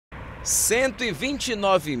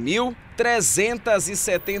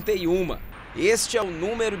129.371. Este é o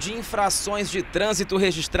número de infrações de trânsito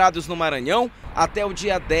registrados no Maranhão até o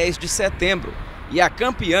dia 10 de setembro. E a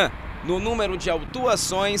campeã, no número de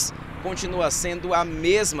autuações, continua sendo a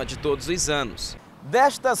mesma de todos os anos.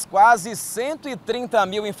 Destas quase 130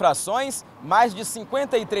 mil infrações, mais de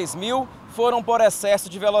 53 mil foram por excesso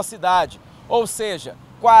de velocidade, ou seja,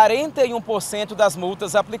 41% das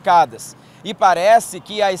multas aplicadas. E parece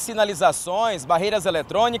que as sinalizações, barreiras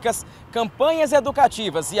eletrônicas, campanhas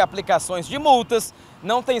educativas e aplicações de multas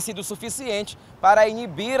não têm sido suficiente para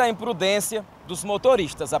inibir a imprudência dos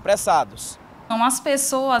motoristas apressados. Então, as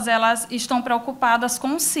pessoas, elas estão preocupadas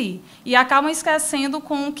com si e acabam esquecendo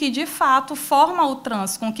com o que de fato forma o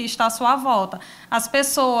trânsito, com o que está à sua volta. As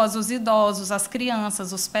pessoas, os idosos, as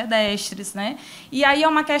crianças, os pedestres, né? E aí é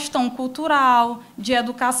uma questão cultural, de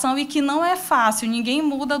educação e que não é fácil, ninguém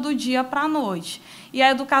muda do dia para a noite. E a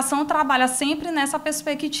educação trabalha sempre nessa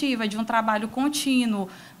perspectiva de um trabalho contínuo,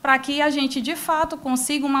 para que a gente, de fato,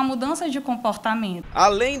 consiga uma mudança de comportamento.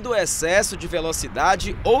 Além do excesso de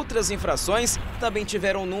velocidade, outras infrações também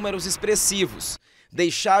tiveram números expressivos.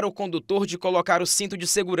 Deixar o condutor de colocar o cinto de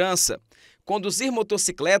segurança, conduzir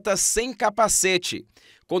motocicleta sem capacete,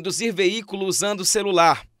 conduzir veículo usando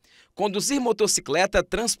celular, conduzir motocicleta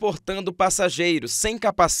transportando passageiros sem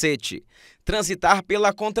capacete, transitar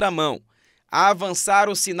pela contramão, avançar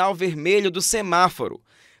o sinal vermelho do semáforo,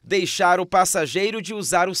 deixar o passageiro de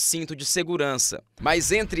usar o cinto de segurança.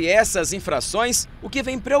 Mas entre essas infrações, o que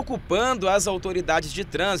vem preocupando as autoridades de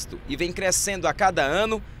trânsito e vem crescendo a cada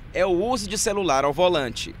ano é o uso de celular ao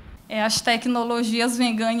volante. As tecnologias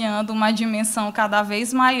vêm ganhando uma dimensão cada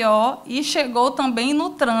vez maior e chegou também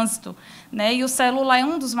no trânsito, né? E o celular é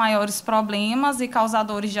um dos maiores problemas e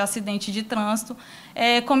causadores de acidente de trânsito.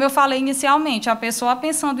 Como eu falei inicialmente, a pessoa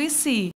pensando em si.